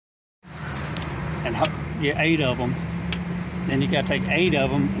and get 8 of them. Then you got to take 8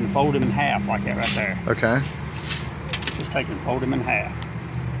 of them and fold them in half like that right there. Okay. Just take and fold them in half.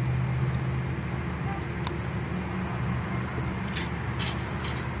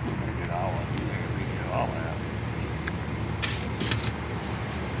 Get all of them there. We get all out.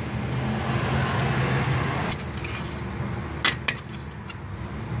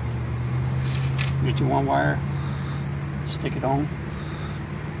 Get your 1 wire. Stick it on.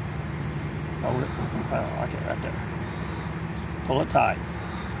 Fold it like that right there. Pull it tight.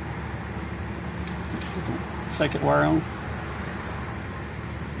 Put the 2nd wire on.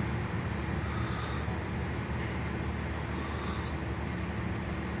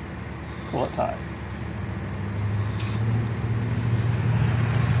 Pull it tight.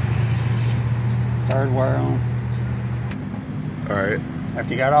 Third wire on. All right.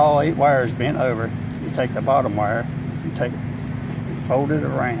 After you got all 8 wires bent over, you take the bottom wire, you fold it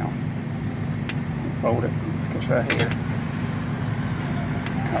around. Fold it, just right here.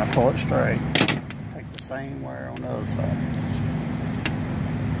 Kind of pull it straight. Take the same wire on the other side.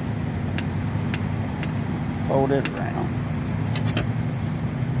 Fold it around.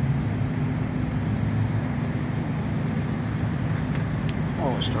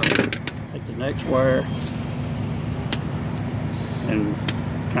 Pull it straight. Take the next wire and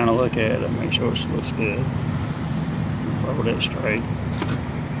kind of look at it, make sure it looks good. Fold it straight.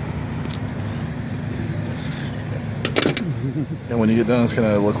 And when you get done, it's going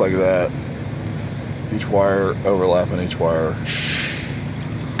to look like that. Each wire overlapping each wire.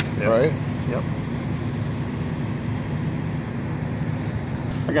 Yep. Right? Yep.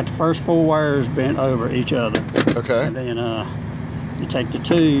 I got the first 4 wires bent over each other. Okay. And then you take the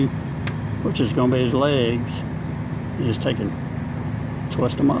 2, which is going to be his legs, you just take and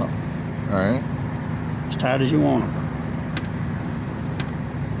twist them up. All right. As tight as you want them.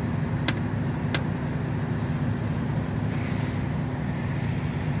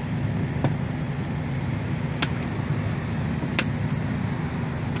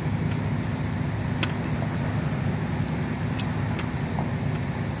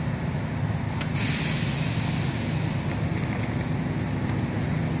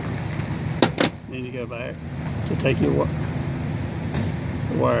 Then you go back to take your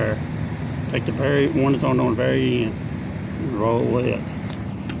wire, take the one that's on the very end, and roll it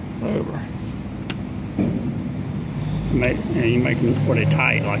over. You make them put it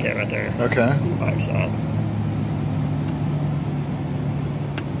tight like that right there. Okay. On the back side.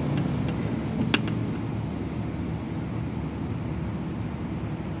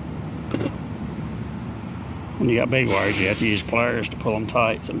 When you got big wires, you have to use pliers to pull them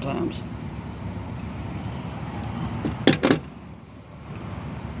tight sometimes.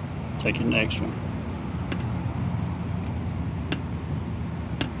 Take your next one.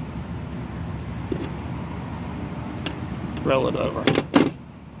 Roll it over.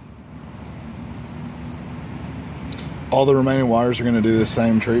 All the remaining wires are going to do the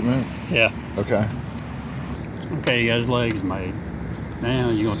same treatment? Yeah. Okay. Okay, you got his legs made. Now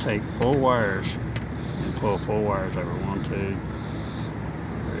you're going to take 4 wires and pull 4 wires over. 1, 2, 3.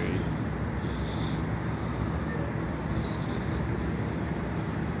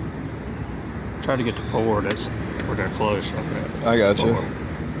 Try to get to 4. That's where they're close. Okay. I got you. 4.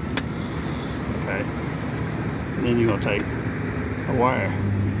 Okay. And then you're going to take a wire.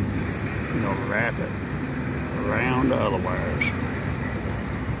 You're going to wrap it around the other wires.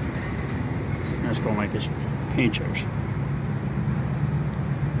 That's going to make us pinchers.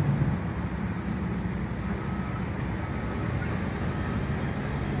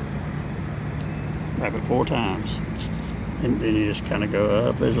 Wrap it 4 times. And then you just kind of go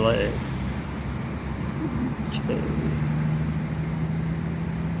up his leg. 1, 2.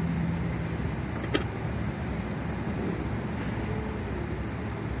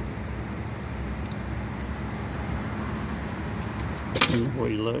 And where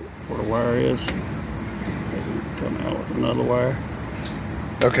you look where the wire is, come out with another wire.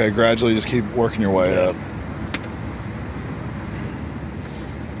 Okay, gradually just keep working your way up.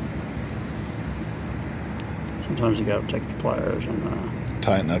 Sometimes you got to take the pliers and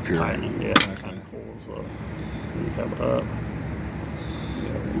Tighten up your... tighten it. Yeah, Okay. tighten the cords up. Then you come up. You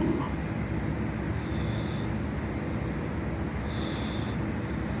got one.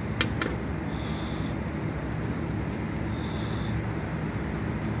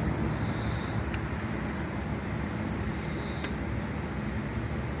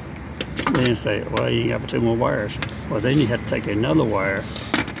 Then you say, well, you got 2 more wires. Well, then you have to take another wire,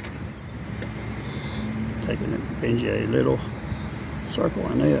 taking it, bend you a little circle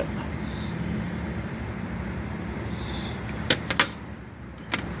in it.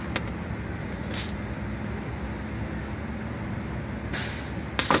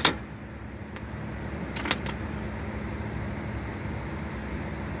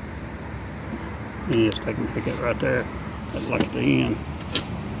 And you just take and pick it right there, that's like at the end.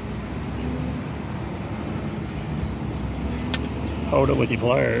 Hold it with your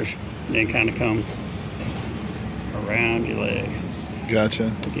pliers, and then kind of come around your leg.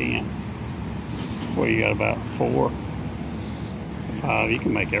 Gotcha. Again. Where you got about 4 or 5. You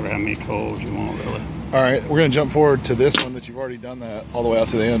can make ever how many coils you want, really. All right, we're gonna jump forward to this one that you've already done that all the way out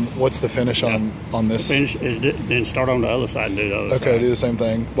to the end. What's the finish on this? The finish is then start on the other side and do the other side. Okay, do the same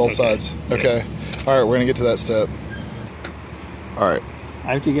thing, both sides. Okay. Yeah. All right, we're gonna get to that step. All right.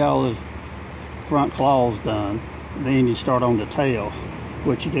 After you got all those front claws done, then you start on the tail,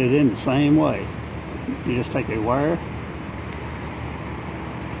 which you do it in the same way. You just take a wire,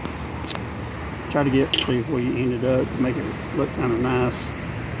 try to see where you ended up to make it look kind of nice.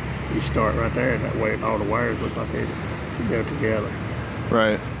 You start right there, that way all the wires look like they go together.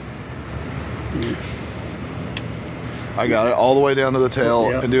 Right. I got it all the way down to the tail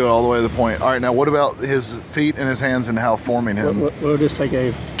and do it all the way to the point. All right, now what about his feet and his hands and how forming him? We'll just take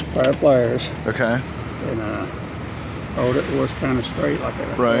a pair of pliers. Okay. And hold it where it's kind of straight like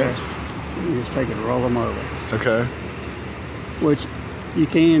that. Right. And you just take it and roll them over. Okay. Which you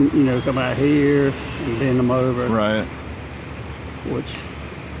can, come out here and bend them over. Right. Which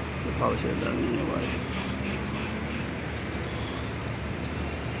we probably should have done anyway.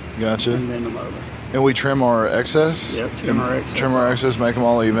 Gotcha. And bend them over. And we trim our excess? Yep, trim our excess. Trim our excess, make them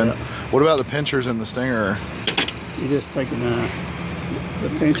all even. Yep. What about the pinchers and the stinger? You just take the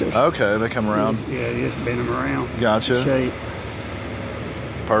pinchers. Okay, they come around. Yeah, you just bend them around. Gotcha. Shape.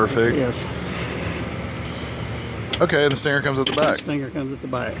 Perfect. Yes. Okay, and the stinger comes at the back. The stinger comes at the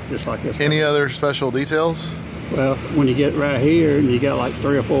back, just like this. Any other special details? Well, when you get right here and you got like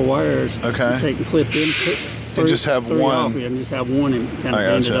 3 or 4 wires, okay, you take and clip them. And just have one. And just have one and kind of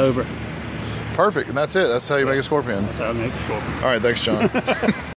bend it over. Perfect, and that's it. That's how you make a scorpion. That's how I make a scorpion. All right, thanks, John.